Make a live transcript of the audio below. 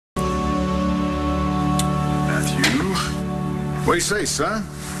What do you say, son?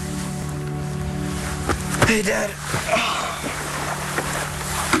 Hey, Dad.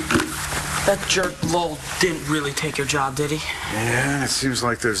 That jerk Lowell didn't really take your job, did he? Yeah, it seems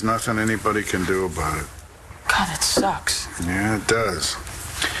like there's nothing anybody can do about it. God, it sucks. Yeah, it does.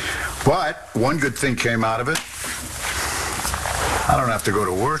 But one good thing came out of it. I don't have to go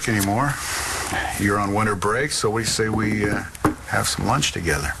to work anymore. You're on winter break, so we say we have some lunch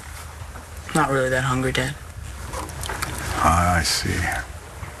together. Not really that hungry, Dad. Ah, I see.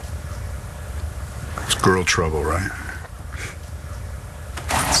 It's girl trouble, right?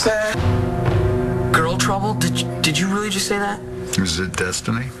 Sad. Girl trouble? Did you really just say that? Is it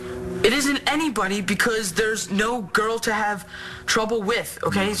destiny? It isn't anybody because there's no girl to have trouble with,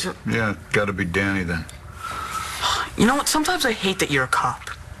 okay? So, Yeah, gotta be Dani then. you know what? Sometimes I hate that you're a cop.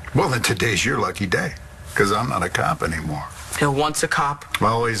 Well, then today's your lucky day, because I'm not a cop anymore. You know, once a cop.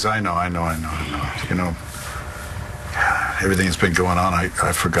 Always, I know. You know, everything that's been going on, I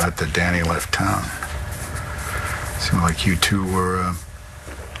forgot that Dani left town. Seemed like you two were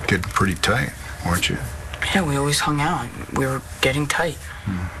getting pretty tight, weren't you? Yeah, we always hung out. We were getting tight.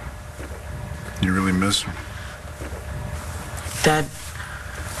 You really miss her? Dad,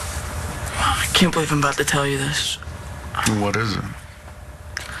 I can't believe I'm about to tell you this. What is it?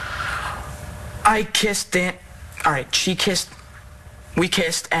 I kissed Dan. All right, she kissed. We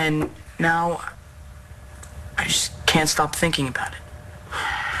kissed, and now I just can't stop thinking about it.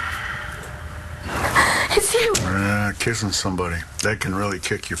 It's you. Kissing somebody, that can really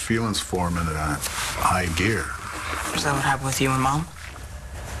kick your feelings for them into high gear. Is that what happened with you and Mom?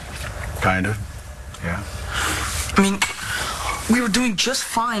 Kind of, yeah. I mean, we were doing just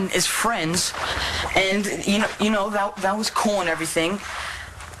fine as friends, and you know that was cool and everything.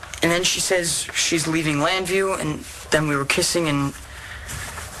 And then she says she's leaving Landview, and then we were kissing, and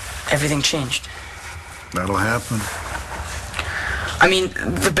everything changed. That'll happen. I mean,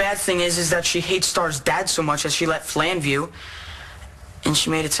 the bad thing is that she hates Star's dad so much that she left Landview, and she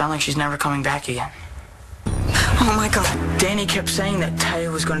made it sound like she's never coming back again. Oh, my God. Dani kept saying that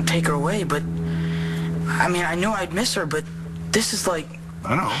Taya was going to take her away, but, I mean, I knew I'd miss her, but this is like...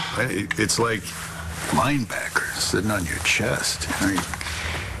 I know. It's like linebacker sitting on your chest. You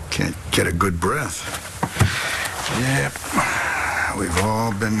can't get a good breath. Yep. We've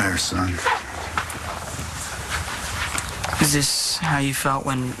all been there, son. Is this how you felt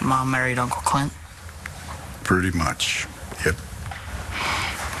when Mom married Uncle Clint? Pretty much. Yep.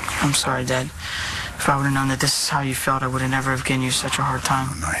 I'm sorry, Dad. If I would have known that this is how you felt, I would have never have given you such a hard time.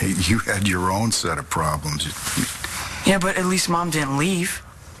 You had your own set of problems. Yeah, but at least Mom didn't leave.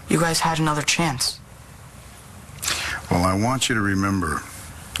 You guys had another chance. Well, I want you to remember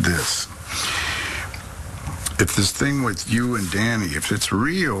this. If this thing with you and Dani, if it's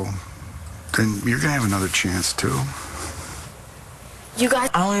real, then you're going to have another chance, too. You guys...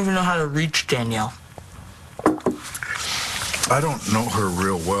 I don't even know how to reach Danielle. I don't know her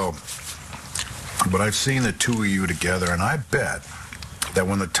real well, but I've seen the two of you together, and I bet that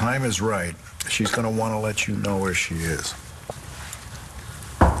when the time is right, she's going to want to let you know where she is.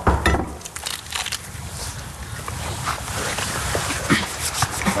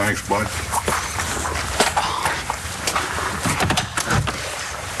 Thanks, bud.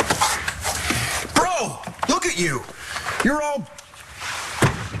 Bro, look at you. You're all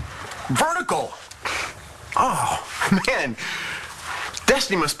vertical. Oh, man.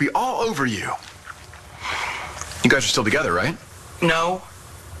 Destiny must be all over you. You guys are still together, right? No.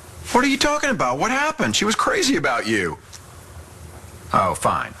 What are you talking about? What happened? She was crazy about you. Oh,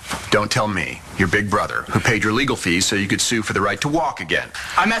 fine. Don't tell me. Your big brother, who paid your legal fees so you could sue for the right to walk again.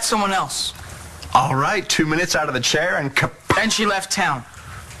 I met someone else. All right, 2 minutes out of the chair and And she left town.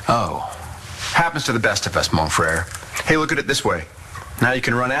 Oh. Happens to the best of us, mon frere. Hey, look at it this way. Now you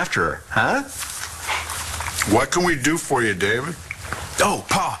can run after her, huh? What can we do for you, David? Oh,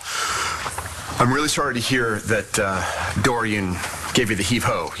 Pa. I'm really sorry to hear that Dorian gave you the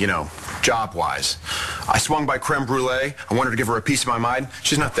heave-ho, you know, job-wise. I swung by Creme Brulee. I wanted to give her a piece of my mind.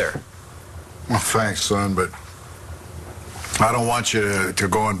 She's not there. Well, thanks, son, but I don't want you to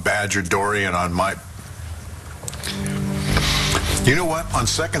go and badger Dorian on my... You know what? On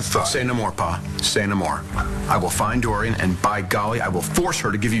second thought... Say no more, Pa. Say no more. I will find Dorian, and by golly, I will force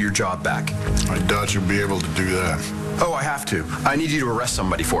her to give you your job back. I doubt you'll be able to do that. Oh, I have to. I need you to arrest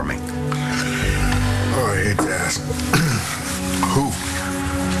somebody for me. Oh, I hate to ask. Who?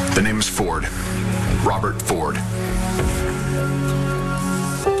 The name is Ford. Robert Ford.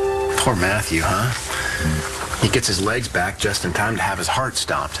 Poor Matthew, huh? He gets his legs back just in time to have his heart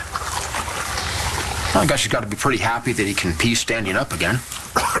stopped. Well, I guess he's got to be pretty happy that he can pee standing up again.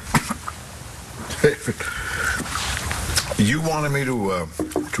 You wanted me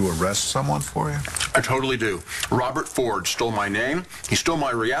to arrest someone for you? I totally do. Robert Ford stole my name, he stole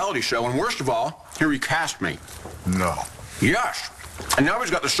my reality show, and worst of all, he recast me. No. Yes. And now he's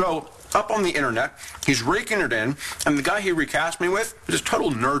got the show up on the internet, he's raking it in, and the guy he recast me with is a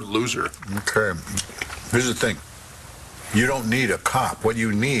total nerd loser. Okay. Here's the thing. You don't need a cop. What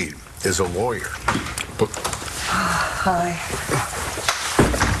you need is a lawyer. But... Hi.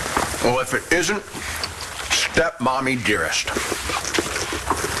 Well, if it isn't stepmommy dearest.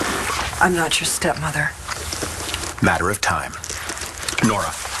 I'm not your stepmother. Matter of time.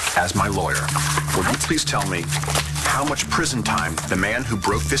 Nora, as my lawyer, would you please tell me how much prison time the man who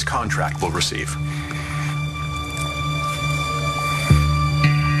broke this contract will receive?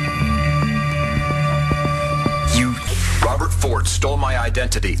 You, Robert Ford, stole my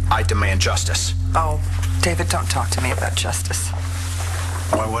identity. I demand justice. Oh, David, don't talk to me about justice.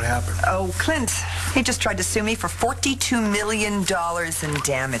 Why, what happened? Oh, Clint, he just tried to sue me for $42 million in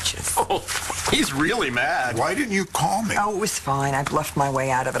damages. Oh, he's really mad. Why didn't you call me? Oh, it was fine. I bluffed my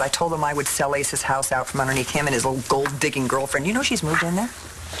way out of it. I told him I would sell Ace's house out from underneath him and his little gold-digging girlfriend. You know she's moved in there?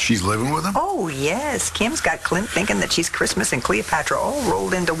 She's living with him? Oh, yes. Kim's got Clint thinking that she's Christmas and Cleopatra all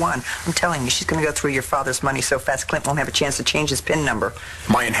rolled into one. I'm telling you, she's going to go through your father's money so fast Clint won't have a chance to change his PIN number.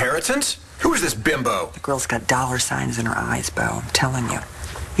 My inheritance? Who is this bimbo? The girl's got dollar signs in her eyes, Bo. I'm telling you.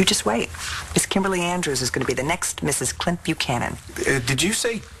 You just wait. Miss Kimberly Andrews is going to be the next Mrs. Clint Buchanan. Did you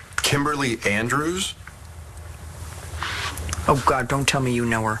say Kimberly Andrews? Oh, God, don't tell me you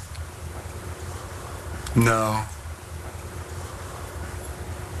know her. No.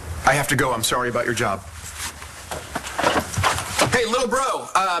 I have to go. I'm sorry about your job. Hey, little bro,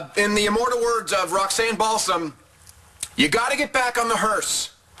 in the immortal words of Roxanne Balsam, you gotta get back on the hearse.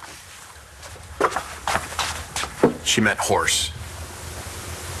 She meant horse.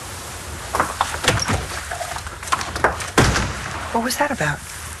 What was that about?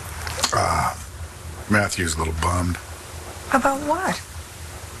 Matthew's a little bummed. About what?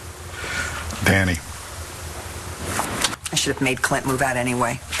 Dani. I should have made Clint move out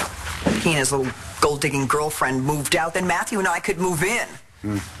anyway. He and his little gold-digging girlfriend moved out, then Matthew and I could move in.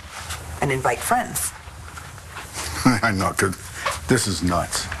 And invite friends. I know, 'cause this is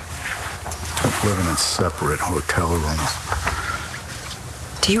nuts. Living in separate hotel rooms.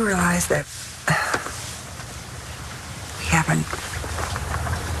 Do you realize that we haven't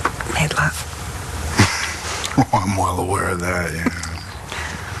made love? Oh, I'm well aware of that, yeah.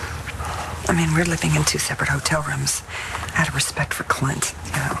 I mean, we're living in 2 separate hotel rooms out of respect for Clint,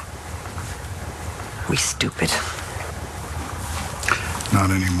 you know. Are we stupid? Not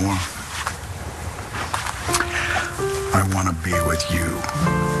anymore. I want to be with you.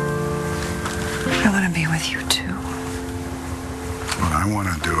 I want to be with you, too. But I want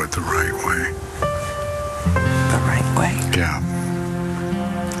to do it the right way. The right way? Yeah.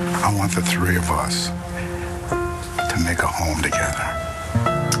 I want the 3 of us to make a home together.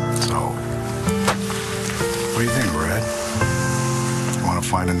 So, what do you think, Red? You want to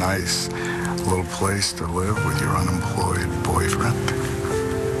find a nice little place to live with your unemployed boyfriend?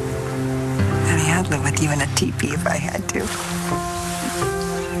 Honey, I'd live with you in a teepee if I had to.